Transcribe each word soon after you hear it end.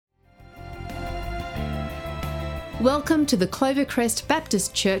Welcome to the Clovercrest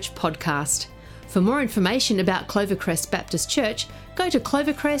Baptist Church podcast. For more information about Clovercrest Baptist Church, go to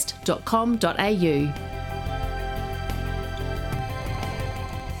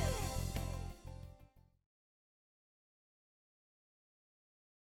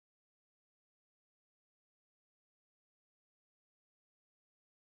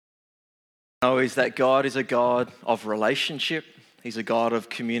Is that God is a God of relationship, He's a God of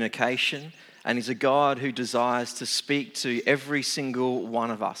communication, and He's a God who desires to speak to every single one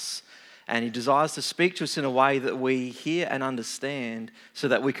of us. And He desires to speak to us in a way that we hear and understand so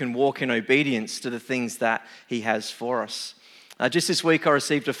that we can walk in obedience to the things that He has for us. Just this week, I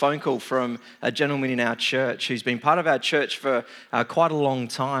received a phone call from a gentleman in our church who's been part of our church for quite a long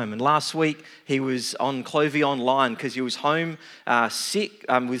time. And last week, he was on Clovey Online because he was home sick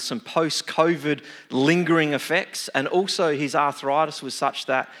with some post-COVID lingering effects. And also, his arthritis was such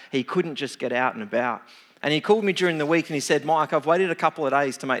that he couldn't just get out and about. And he called me during the week and he said, "Mike, I've waited a couple of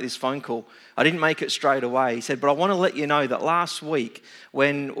days to make this phone call. I didn't make it straight away." He said, "But I want to let you know that last week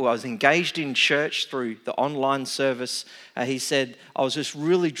when I was engaged in church through the online service," he said, "I was just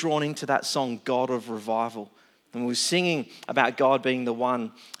really drawn into that song, God of Revival." And we were singing about God being the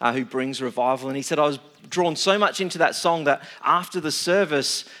one who brings revival. And he said, "I was drawn so much into that song that after the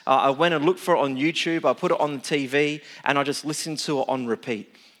service, I went and looked for it on YouTube. I put it on the TV and I just listened to it on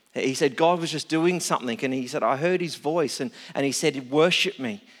repeat." He said, God was just doing something. And he said, I heard His voice. And he said, "Worship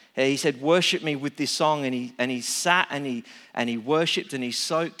me." He said, "Worship me with this song." And he sat and he worshipped and he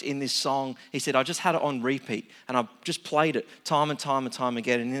soaked in this song. He said, "I just had it on repeat. And I just played it time and time and time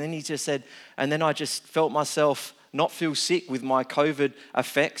again." And then he just said, "And then I just felt myself not feel sick with my COVID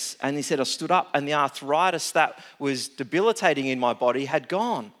effects." And he said, "I stood up and the arthritis that was debilitating in my body had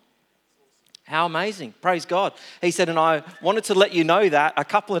gone." How amazing. Praise God. He said, "And I wanted to let you know that a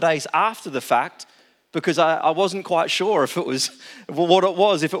couple of days after the fact, because I wasn't quite sure if it was what it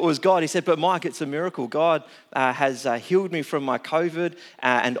was, if it was God." He said, "But Mike, it's a miracle. God has healed me from my COVID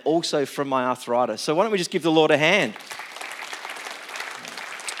and also from my arthritis." So why don't we just give the Lord a hand?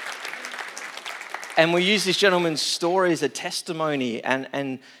 And we use this gentleman's story as a testimony and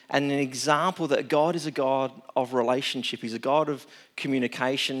an example that God is a God of relationship. He's a God of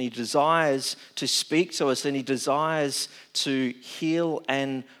communication. He desires to speak to us and He desires to heal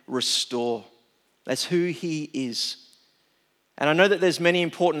and restore. That's who He is. And I know that there's many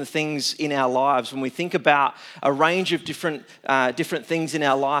important things in our lives when we think about a range of different things in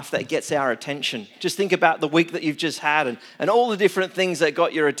our life that gets our attention. Just think about the week that you've just had and all the different things that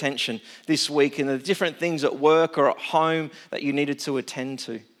got your attention this week and the different things at work or at home that you needed to attend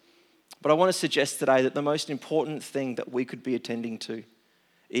to. But I want to suggest today that the most important thing that we could be attending to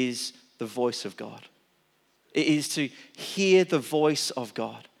is the voice of God. It is to hear the voice of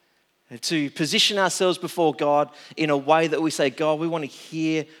God. To position ourselves before God in a way that we say, "God, we want to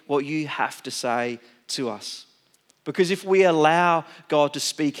hear what you have to say to us." Because if we allow God to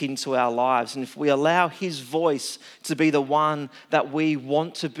speak into our lives and if we allow His voice to be the one that we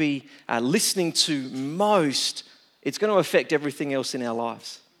want to be listening to most, it's going to affect everything else in our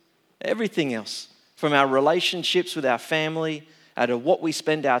lives. Everything else, from our relationships with our family, to what we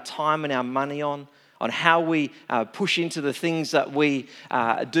spend our time and our money on how we push into the things that we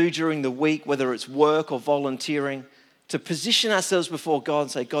do during the week, whether it's work or volunteering, to position ourselves before God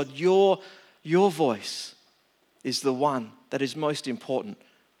and say, "God, your voice is the one that is most important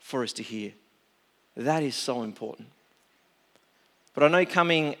for us to hear." That is so important. But I know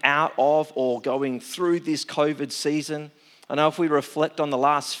coming out of or going through this COVID season, I know if we reflect on the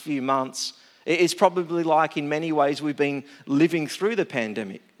last few months, it's probably like in many ways we've been living through the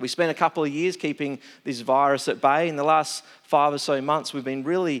pandemic. We spent a couple of years keeping this virus at bay. In the last 5 or so months, we've been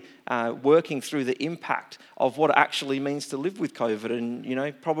really working through the impact of what it actually means to live with COVID.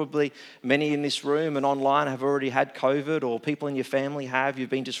 And, probably many in this room and online have already had COVID, or people in your family have.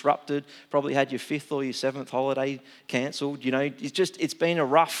 You've been disrupted, probably had your 5th or your 7th holiday cancelled. It's been a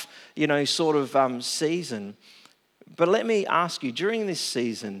rough, season. But let me ask you, during this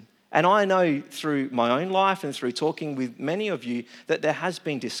season, and I know through my own life and through talking with many of you that there has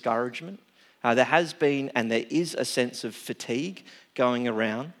been discouragement. There has been and there is a sense of fatigue going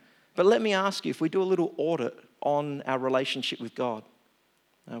around. But let me ask you, if we do a little audit on our relationship with God,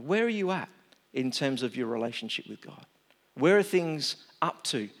 where are you at in terms of your relationship with God? Where are things up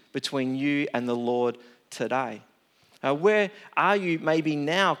to between you and the Lord today? Where are you maybe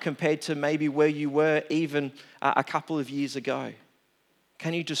now compared to maybe where you were even a couple of years ago?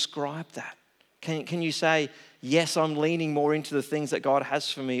 Can you describe that? Can you say, yes, I'm leaning more into the things that God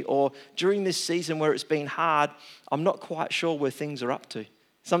has for me? Or during this season where it's been hard, I'm not quite sure where things are up to.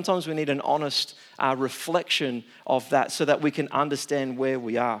 Sometimes we need an honest reflection of that so that we can understand where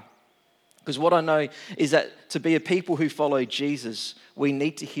we are. Because what I know is that to be a people who follow Jesus, we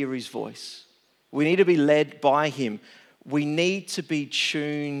need to hear his voice. We need to be led by him. We need to be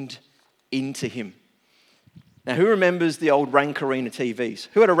tuned into him. Now, who remembers the old Rank Arena TVs?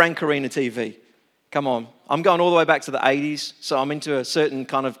 Who had a Rank Arena TV? Come on. I'm going all the way back to the 80s, so I'm into a certain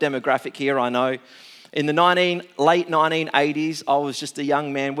kind of demographic here, I know. In the late 1980s, I was just a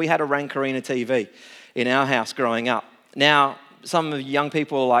young man. We had a Rank Arena TV in our house growing up. Now, some of you young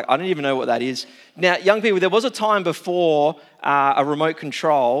people are like, I don't even know what that is. Now, young people, there was a time before a remote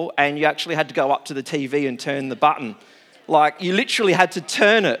control and you actually had to go up to the TV and turn the button. Like, you literally had to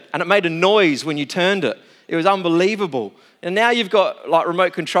turn it and it made a noise when you turned it. It was unbelievable. And now you've got like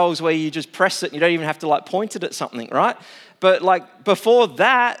remote controls where you just press it and you don't even have to like point it at something, right? But like before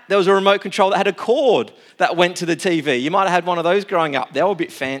that, there was a remote control that had a cord that went to the TV. You might have had one of those growing up. They were a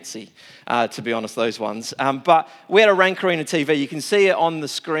bit fancy, to be honest, those ones. But we had a Rank Arena TV. You can see it on the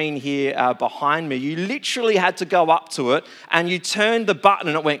screen here behind me. You literally had to go up to it and you turned the button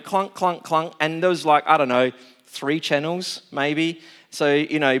and it went clunk, clunk, clunk. And there was like, I don't know, 3 channels maybe. So,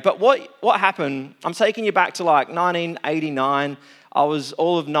 but what happened, I'm taking you back to like 1989. I was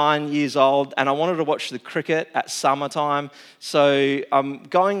all of 9 years old and I wanted to watch the cricket at summertime. So I'm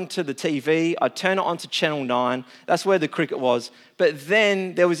going to the TV, I turn it on to Channel 9. That's where the cricket was. But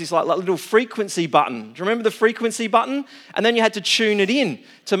then there was this like little frequency button. Do you remember the frequency button? And then you had to tune it in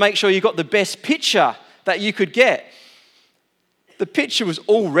to make sure you got the best picture that you could get. The picture was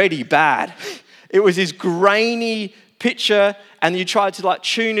already bad. It was this grainy picture and you tried to like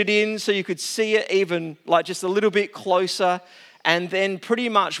tune it in so you could see it even like just a little bit closer. And then pretty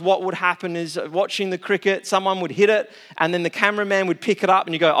much what would happen is watching the cricket, someone would hit it and then the cameraman would pick it up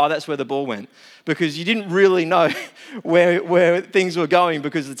and you go, oh, that's where the ball went. Because you didn't really know where things were going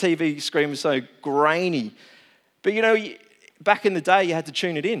because the TV screen was so grainy. But back in the day, you had to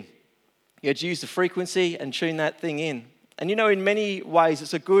tune it in. You had to use the frequency and tune that thing in. And in many ways,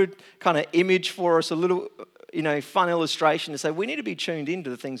 it's a good kind of image for us, a little, fun illustration to say we need to be tuned into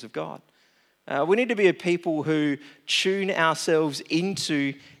the things of God. We need to be a people who tune ourselves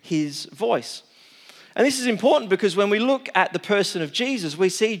into his voice. And this is important because when we look at the person of Jesus, we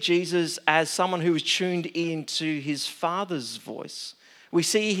see Jesus as someone who is tuned into his Father's voice. We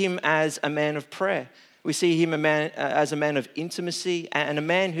see him as a man of prayer. We see him as a man of intimacy and a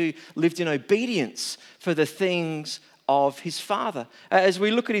man who lived in obedience for the things of his Father. As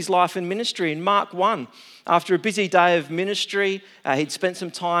we look at his life and ministry in Mark 1, after a busy day of ministry, he'd spent some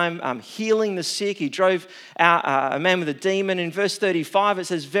time healing the sick. He drove out a man with a demon. In verse 35, it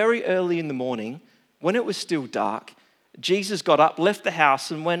says, very early in the morning, when it was still dark, Jesus got up, left the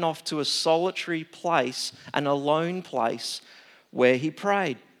house, and went off to a solitary place, an alone place, where he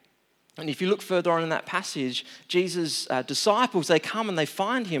prayed. And if you look further on in that passage, Jesus' disciples, they come and they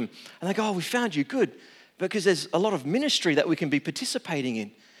find him, and they go, oh, we found you, good, because there's a lot of ministry that we can be participating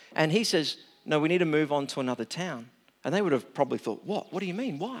in. And he says, no, we need to move on to another town. And they would have probably thought, what? What do you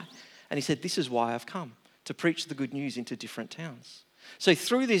mean? Why? And he said, this is why I've come, to preach the good news into different towns. So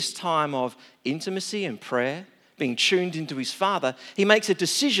through this time of intimacy and prayer, being tuned into his Father, he makes a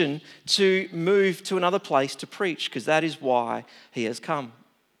decision to move to another place to preach, because that is why he has come.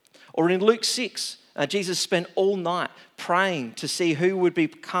 Or in Luke 6, Jesus spent all night praying to see who would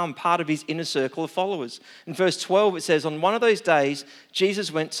become part of his inner circle of followers. In verse 12, it says, on one of those days,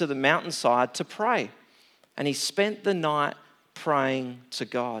 Jesus went to the mountainside to pray, and he spent the night praying to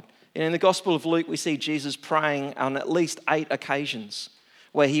God. And in the Gospel of Luke, we see Jesus praying on at least 8 occasions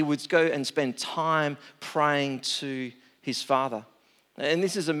where he would go and spend time praying to his Father. And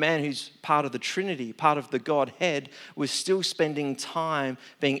this is a man who's part of the Trinity, part of the Godhead, was still spending time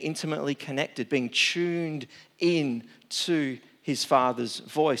being intimately connected, being tuned in to his Father's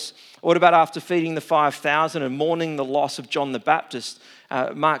voice. What about after feeding the 5,000 and mourning the loss of John the Baptist?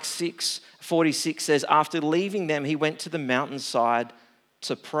 Mark 6:46 says, after leaving them, he went to the mountainside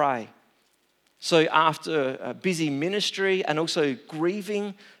to pray. So after a busy ministry and also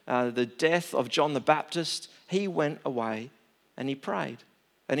grieving the death of John the Baptist, he went away and he prayed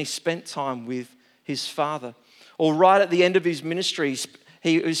and he spent time with his Father. Or right at the end of his ministry,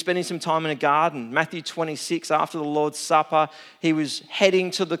 he was spending some time in a garden. Matthew 26, after the Lord's Supper, he was heading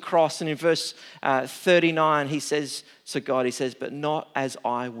to the cross. And in verse 39, he says to God, he says, but not as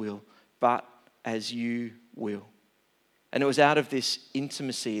I will, but as you will. And it was out of this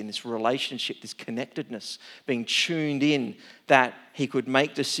intimacy and this relationship, this connectedness, being tuned in, that he could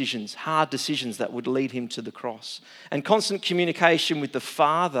make decisions, hard decisions that would lead him to the cross. And constant communication with the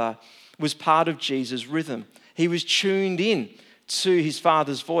Father was part of Jesus' rhythm. He was tuned in to his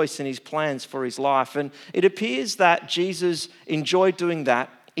Father's voice and his plans for his life. And it appears that Jesus enjoyed doing that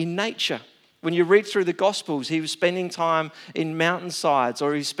in nature. When you read through the Gospels, he was spending time in mountainsides,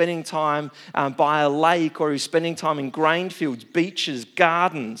 or he was spending time by a lake, or he was spending time in grain fields, beaches,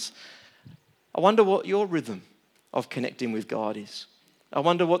 gardens. I wonder what your rhythm of connecting with God is. I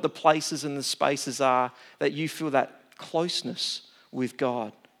wonder what the places and the spaces are that you feel that closeness with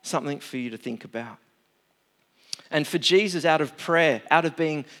God. Something for you to think about. And for Jesus, out of prayer, out of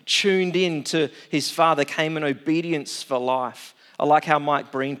being tuned in to his Father, came an obedience for life. I like how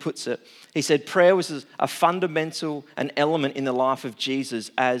Mike Breen puts it. He said prayer was a fundamental, an element in the life of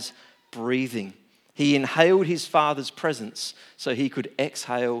Jesus as breathing. He inhaled his Father's presence so he could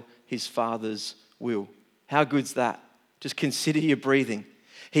exhale his Father's will. How good's that? Just consider your breathing.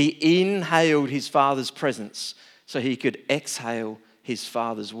 He inhaled his Father's presence so he could exhale his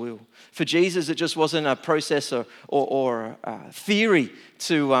Father's will. For Jesus, it just wasn't a process or a theory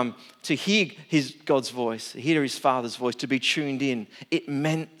to hear God's voice, hear his Father's voice, to be tuned in. It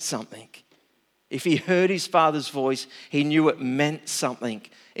meant something. If he heard his Father's voice, he knew it meant something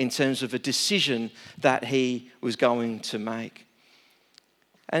in terms of a decision that he was going to make.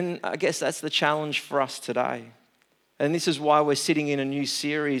 And I guess that's the challenge for us today. And this is why we're sitting in a new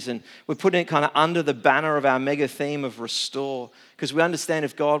series, and we're putting it kind of under the banner of our mega theme of restore, because we understand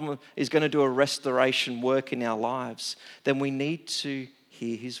if God is going to do a restoration work in our lives, then we need to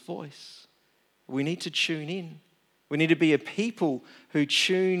hear his voice. We need to tune in. We need to be a people who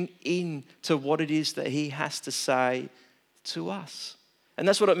tune in to what it is that he has to say to us. And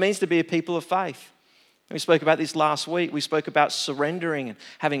that's what it means to be a people of faith. We spoke about this last week. We spoke about surrendering and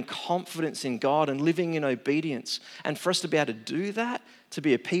having confidence in God and living in obedience. And for us to be able to do that, to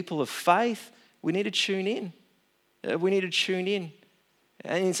be a people of faith, we need to tune in. We need to tune in.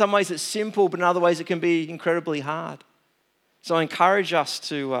 And in some ways it's simple, but in other ways it can be incredibly hard. So I encourage us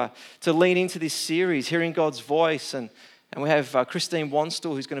to lean into this series, hearing God's voice. And we have Christine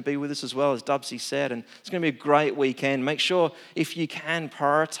Wanstall, who's going to be with us as well, as Dubsy said. And it's going to be a great weekend. Make sure, if you can,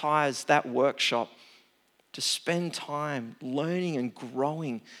 prioritize that workshop to spend time learning and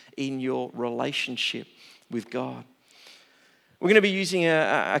growing in your relationship with God. We're going to be using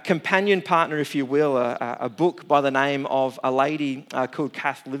a companion partner, if you will, a book by the name of a lady called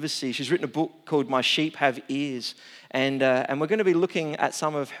Kath Livesey. She's written a book called My Sheep Have Ears. And we're going to be looking at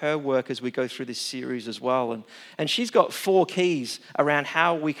some of her work as we go through this series as well. And she's got 4 keys around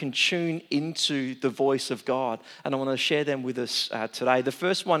how we can tune into the voice of God. And I want to share them with us today. The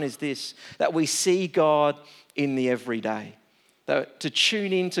first one is this, that we see God in the everyday. That to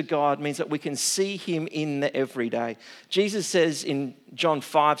tune into God means that we can see him in the everyday. Jesus says in John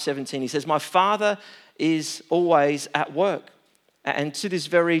 5:17, he says, "My Father is always at work, and to this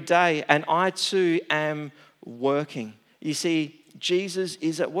very day, and I too am working." You see, Jesus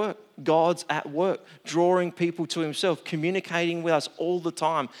is at work. God's at work, drawing people to himself, communicating with us all the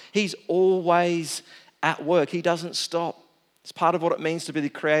time. He's always at work. He doesn't stop. It's part of what it means to be the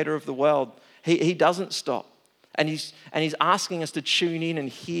creator of the world. He doesn't stop. And he's asking us to tune in and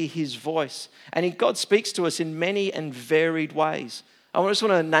hear his voice. And God speaks to us in many and varied ways. I just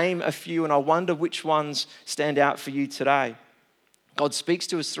want to name a few, and I wonder which ones stand out for you today. God speaks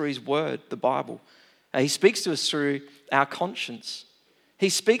to us through his word, the Bible. He speaks to us through our conscience. He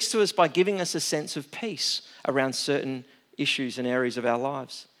speaks to us by giving us a sense of peace around certain issues and areas of our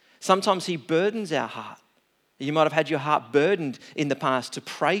lives. Sometimes he burdens our heart. You might have had your heart burdened in the past to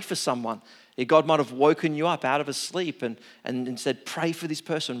pray for someone. God might have woken you up out of a sleep and said, pray for this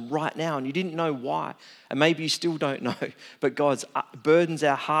person right now. And you didn't know why. And maybe you still don't know. But God burdens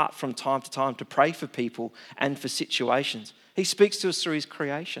our heart from time to time to pray for people and for situations. He speaks to us through his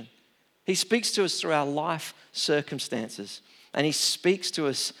creation. He speaks to us through our life circumstances. And he speaks to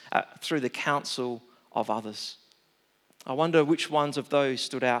us through the counsel of others. I wonder which ones of those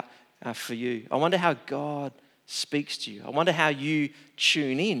stood out for you. I wonder how God speaks to you. I wonder how you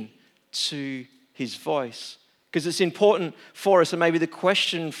tune in to his voice, because it's important for us. And maybe the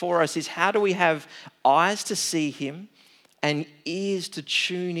question for us is, how do we have eyes to see him and ears to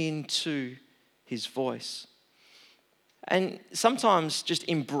tune into his voice? And sometimes just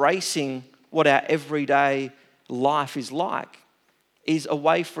embracing what our everyday life is like is a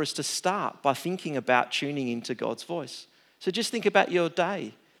way for us to start by thinking about tuning into God's voice. So just think about your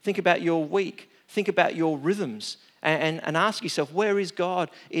day, think about your week, think about your rhythms. And ask yourself, where is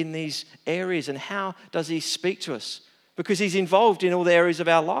God in these areas, and how does he speak to us? Because he's involved in all the areas of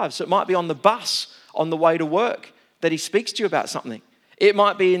our lives. So it might be on the bus on the way to work that he speaks to you about something. It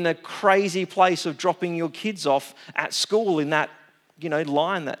might be in the crazy place of dropping your kids off at school in that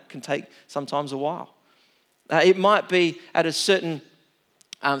line that can take sometimes a while. It might be at a certain,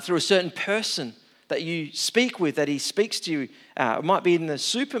 through a certain person that you speak with, that he speaks to you. It might be in the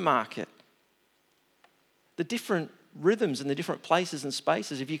supermarket. The different rhythms and the different places and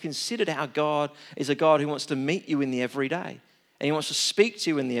spaces, if you considered how God is a God who wants to meet you in the everyday, and he wants to speak to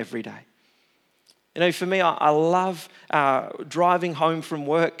you in the everyday. You know, for me, I love driving home from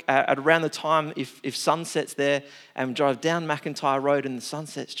work at around the time if sunset's there, and drive down McIntyre Road and the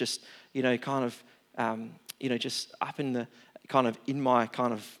sunset's just, just up in the in my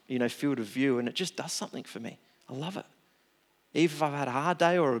field of view, and it just does something for me. I love it. Even if I've had a hard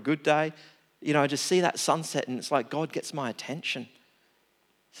day or a good day, I just see that sunset and it's like God gets my attention.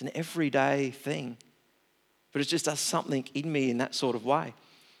 It's an everyday thing, but it just does something in me in that sort of way.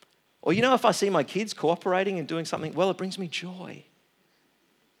 Or, if I see my kids cooperating and doing something well, it brings me joy.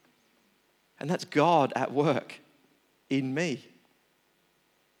 And that's God at work in me.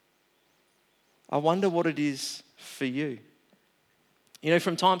 I wonder what it is for you.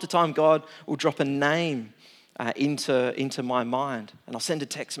 From time to time, God will drop a name into my mind. And I'll send a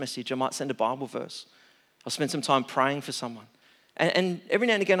text message. I might send a Bible verse. I'll spend some time praying for someone. And every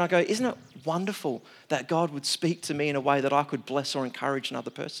now and again I go, isn't it wonderful that God would speak to me in a way that I could bless or encourage another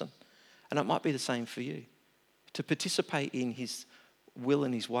person? And it might be the same for you, to participate in his will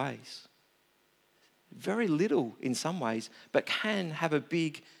and his ways. Very little in some ways, but can have a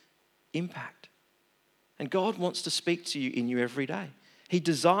big impact. And God wants to speak to you in your everyday. He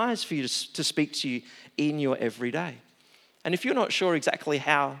desires for you to speak to you in your everyday. And if you're not sure exactly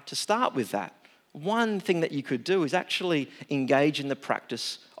how to start with that, one thing that you could do is actually engage in the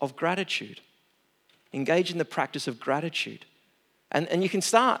practice of gratitude. Engage in the practice of gratitude. And you can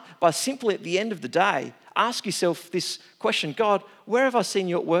start by simply at the end of the day, ask yourself this question: God, where have I seen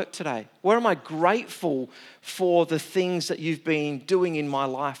you at work today? Where am I grateful for the things that you've been doing in my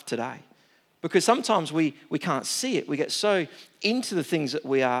life today? Because sometimes we can't see it. We get so into the things that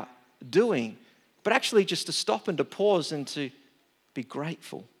we are doing, but actually just to stop and to pause and to be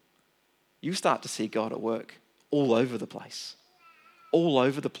grateful, you start to see God at work all over the place. All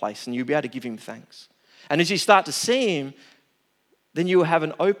over the place, and you'll be able to give him thanks. And as you start to see him, then you will have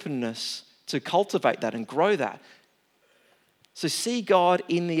an openness to cultivate that and grow that. So see God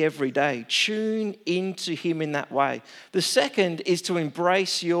in the everyday. Tune into him in that way. The second is to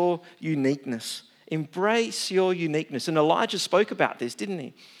embrace your uniqueness. Embrace your uniqueness. And Elijah spoke about this, didn't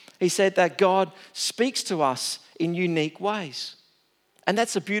he? He said that God speaks to us in unique ways. And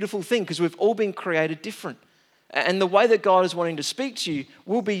that's a beautiful thing because we've all been created different. And the way that God is wanting to speak to you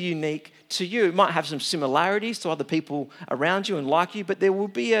will be unique to you. It might have some similarities to other people around you and like you, but there will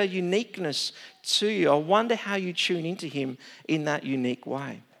be a uniqueness to you. I wonder how you tune into him in that unique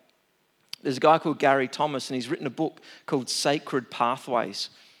way. There's a guy called Gary Thomas, and he's written a book called Sacred Pathways.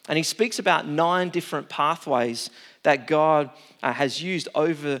 And he speaks about 9 different pathways that God has used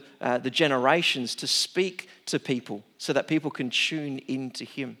over the generations to speak to people so that people can tune into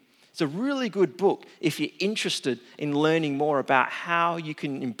him. It's a really good book if you're interested in learning more about how you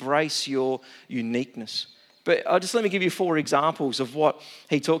can embrace your uniqueness. But let me give you 4 examples of what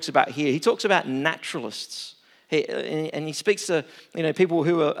he talks about here. He talks about naturalists. And he speaks to people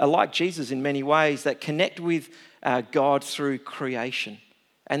who are like Jesus in many ways, that connect with God through creation.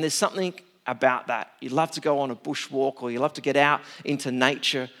 And there's something about that. You love to go on a bushwalk, or you love to get out into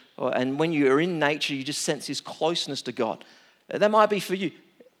nature. And when you're in nature, you just sense this closeness to God. That might be for you.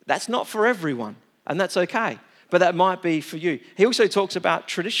 That's not for everyone, and that's okay, but that might be for you. He also talks about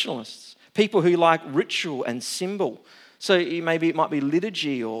traditionalists, people who like ritual and symbol. So maybe it might be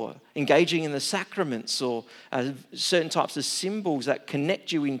liturgy or engaging in the sacraments or certain types of symbols that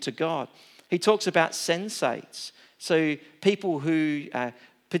connect you into God. He talks about sensates, so people who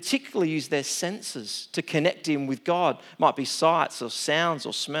particularly use their senses to connect in with God. Might be sights or sounds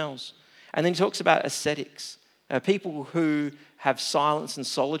or smells. And then he talks about ascetics, people who have silence and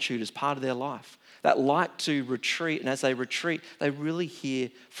solitude as part of their life, that like to retreat, and as they retreat, they really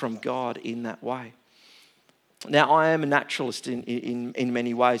hear from God in that way. Now, I am a naturalist in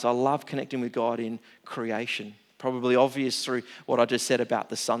many ways. I love connecting with God in creation. Probably obvious through what I just said about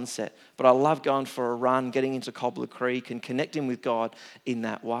the sunset. But I love going for a run, getting into Cobbler Creek and connecting with God in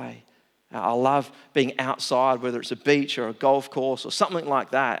that way. I love being outside, whether it's a beach or a golf course or something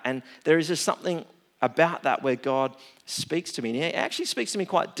like that. And there is just something about that where God speaks to me. And he actually speaks to me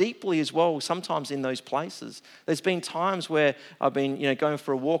quite deeply as well, sometimes in those places. There's been times where I've been going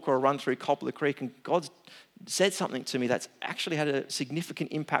for a walk or a run through Cobbler Creek, and God's said something to me that's actually had a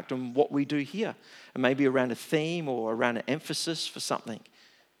significant impact on what we do here, and maybe around a theme or around an emphasis for something.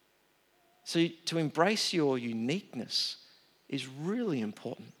 So to embrace your uniqueness is really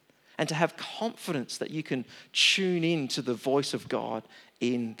important. and to have confidence that you can tune in to the voice of God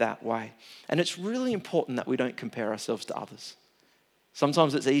in that way. And it's really important that we don't compare ourselves to others.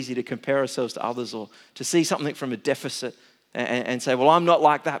 Sometimes it's easy to compare ourselves to others or to see something from a deficit and say, well, I'm not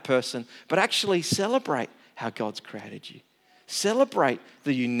like that person. But actually celebrate how God's created you. Celebrate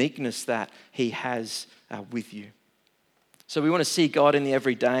the uniqueness that he has with you. So we want to see God in the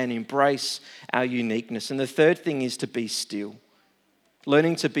everyday and embrace our uniqueness. And the third thing is to be still.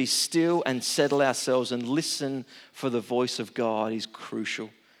 Learning to be still and settle ourselves and listen for the voice of God is crucial.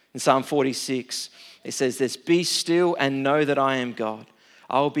 In Psalm 46, it says this, be still and know that I am God.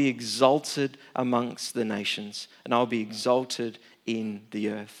 I will be exalted amongst the nations and I will be exalted in the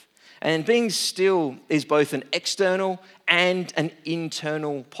earth. And being still is both an external and an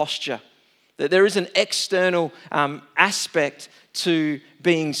internal posture. That there is an external aspect to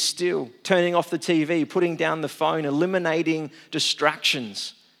being still, turning off the TV, putting down the phone, eliminating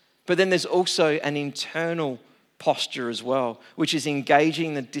distractions. But then there's also an internal posture as well, which is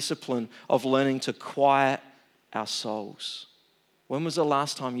engaging the discipline of learning to quiet our souls. When was the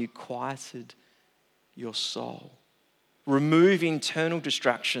last time you quieted your soul? Remove internal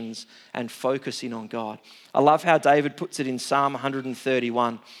distractions and focus in on God. I love how David puts it in Psalm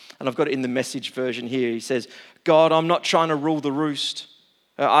 131, and I've got it in the Message version here. He says, God, I'm not trying to rule the roost.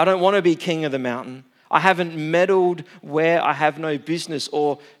 I don't want to be king of the mountain. I haven't meddled where I have no business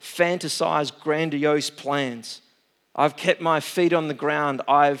or fantasized grandiose plans. I've kept my feet on the ground.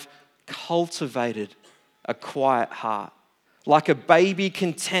 I've cultivated a quiet heart. Like a baby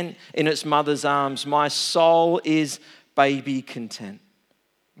content in its mother's arms, my soul is baby content.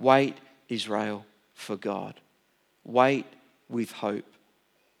 Wait, Israel, for God. Wait with hope.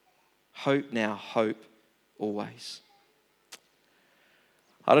 Hope now, hope always.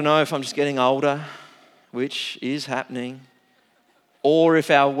 I don't know if I'm just getting older, which is happening, or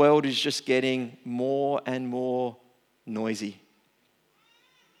if our world is just getting more and more noisy.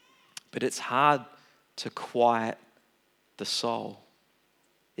 But it's hard to quiet the soul.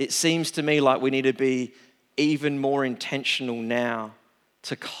 It seems to me like we need to be even more intentional now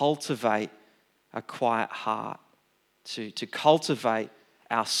to cultivate a quiet heart, to cultivate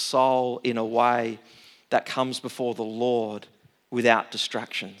our soul in a way that comes before the Lord without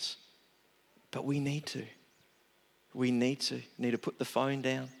distractions. But we need to. We need to put the phone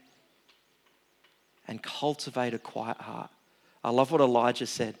down and cultivate a quiet heart. I love what Elijah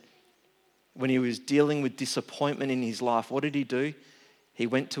said. When he was dealing with disappointment in his life, what did he do? He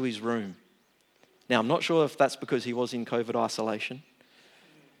went to his room. Now, I'm not sure if that's because he was in COVID isolation,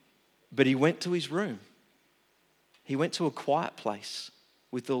 but he went to his room. He went to a quiet place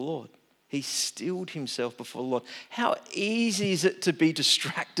with the Lord. He stilled himself before the Lord. How easy is it to be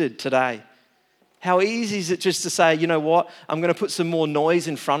distracted today? How easy is it just to say, you know what, I'm going to put some more noise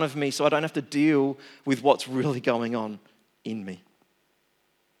in front of me so I don't have to deal with what's really going on in me.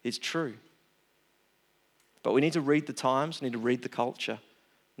 It's true. But we need to read the times, we need to read the culture.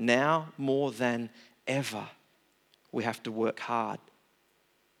 Now more than ever, we have to work hard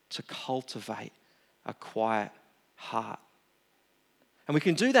to cultivate a quiet heart. And we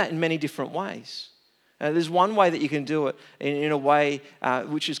can do that in many different ways. There's one way that you can do it in a way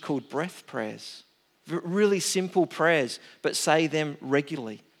which is called breath prayers. Really simple prayers, but say them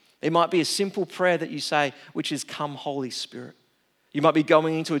regularly. It might be a simple prayer that you say, which is, come Holy Spirit. You might be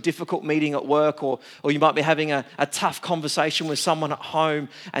going into a difficult meeting at work, or you might be having a tough conversation with someone at home,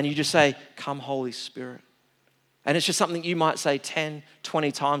 and you just say, come Holy Spirit. And it's just something you might say 10,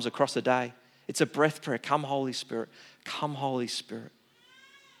 20 times across a day. It's a breath prayer. Come Holy Spirit. Come Holy Spirit.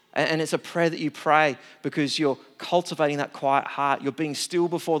 And it's a prayer that you pray because you're cultivating that quiet heart. You're being still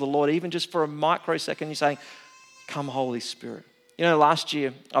before the Lord, even just for a microsecond. You're saying, come Holy Spirit. You know, last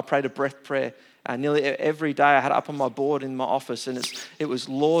year I prayed a breath prayer nearly every day. I had it up on my board in my office, and it was,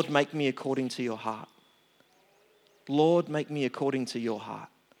 Lord, make me according to your heart. Lord, make me according to your heart.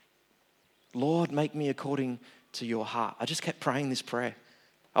 Lord, make me according to your heart. I just kept praying this prayer.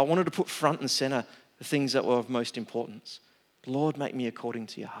 I wanted to put front and center the things that were of most importance. Lord, make me according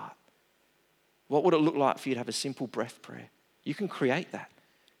to your heart. What would it look like for you to have a simple breath prayer? You can create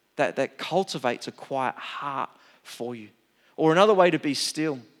that cultivates a quiet heart for you. Or another way to be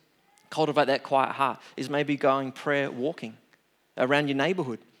still, cultivate that quiet heart, is maybe going prayer walking around your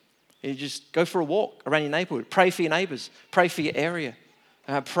neighborhood. You just go for a walk around your neighborhood. Pray for your neighbors. Pray for your area.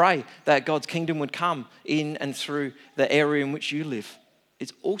 Pray that God's kingdom would come in and through the area in which you live.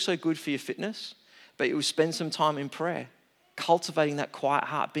 It's also good for your fitness, but you will spend some time in prayer, cultivating that quiet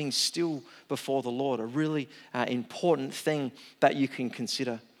heart, being still before the Lord, a really important thing that you can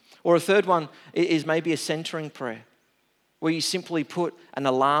consider. Or a third one is maybe a centering prayer. where you simply put an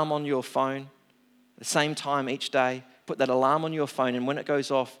alarm on your phone at the same time each day, put that alarm on your phone, and when it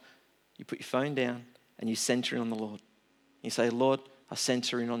goes off, you put your phone down and you center in on the Lord. You say, Lord, I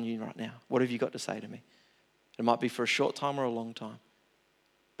center in on you right now. What have you got to say to me? It might be for a short time or a long time,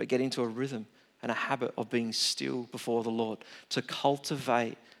 but get into a rhythm and a habit of being still before the Lord to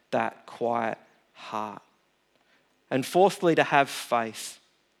cultivate that quiet heart. And fourthly, to have faith.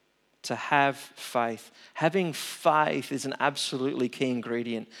 To have faith. Having faith is an absolutely key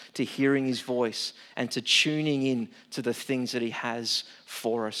ingredient to hearing his voice and to tuning in to the things that he has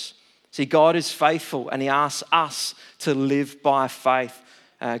for us. See, God is faithful and he asks us to live by faith.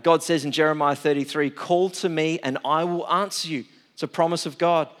 God says in Jeremiah 33, call to me and I will answer you. It's a promise of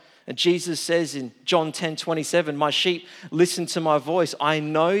God. And Jesus says in John 10:27, my sheep listen to my voice. I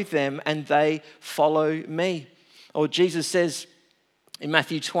know them and they follow me. Or Jesus says in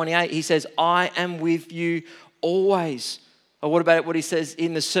Matthew 28, he says, I am with you always. Or what about what he says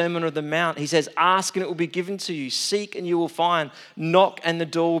in the Sermon on the Mount? He says, ask and it will be given to you. Seek and you will find. Knock and the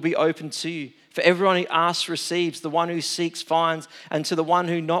door will be open to you. For everyone who asks receives. The one who seeks finds. And to the one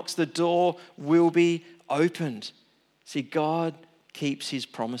who knocks, the door will be opened. See, God keeps his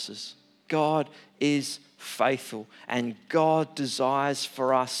promises. God is faithful. And God desires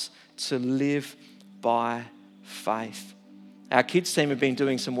for us to live by faith. Our kids team have been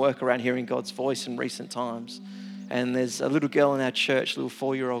doing some work around hearing God's voice in recent times. And there's a little girl in our church, a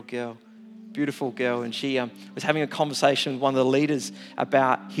little 4-year-old girl, beautiful girl. And she was having a conversation with one of the leaders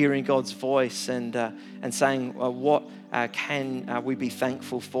about hearing God's voice and saying, what can we be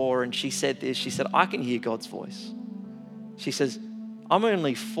thankful for? And she said this, she said, I can hear God's voice. She says, I'm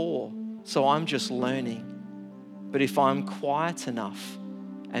only 4, so I'm just learning. But if I'm quiet enough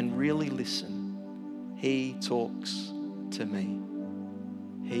and really listen, he talks to me.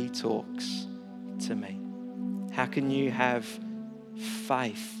 He talks to me. How can you have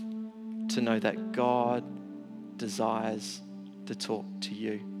faith to know that God desires to talk to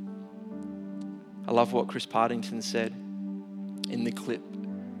you? I love what Chris Partington said in the clip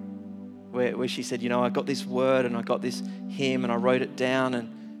where she said, I got this word and I got this hymn and I wrote it down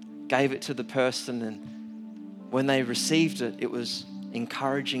and gave it to the person, and when they received it, it was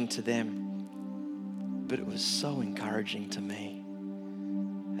encouraging to them, but it was so encouraging to me.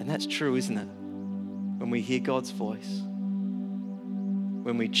 And that's true, isn't it? When we hear God's voice,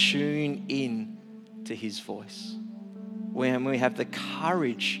 when we tune in to his voice, when we have the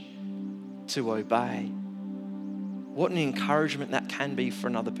courage to obey, what an encouragement that can be for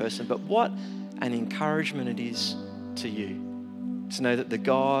another person, but what an encouragement it is to you to know that the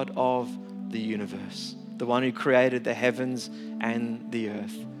God of the universe, the one who created the heavens and the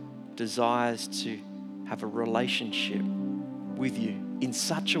earth, desires to have a relationship with you in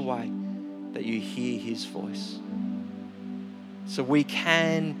such a way that you hear his voice. So we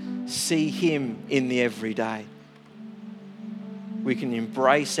can see him in the everyday. We can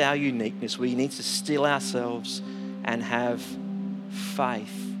embrace our uniqueness. We need to still ourselves and have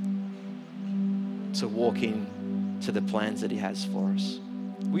faith to walk in to the plans that he has for us.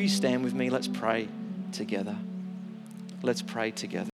 Will you stand with me? Let's pray together. Let's pray together.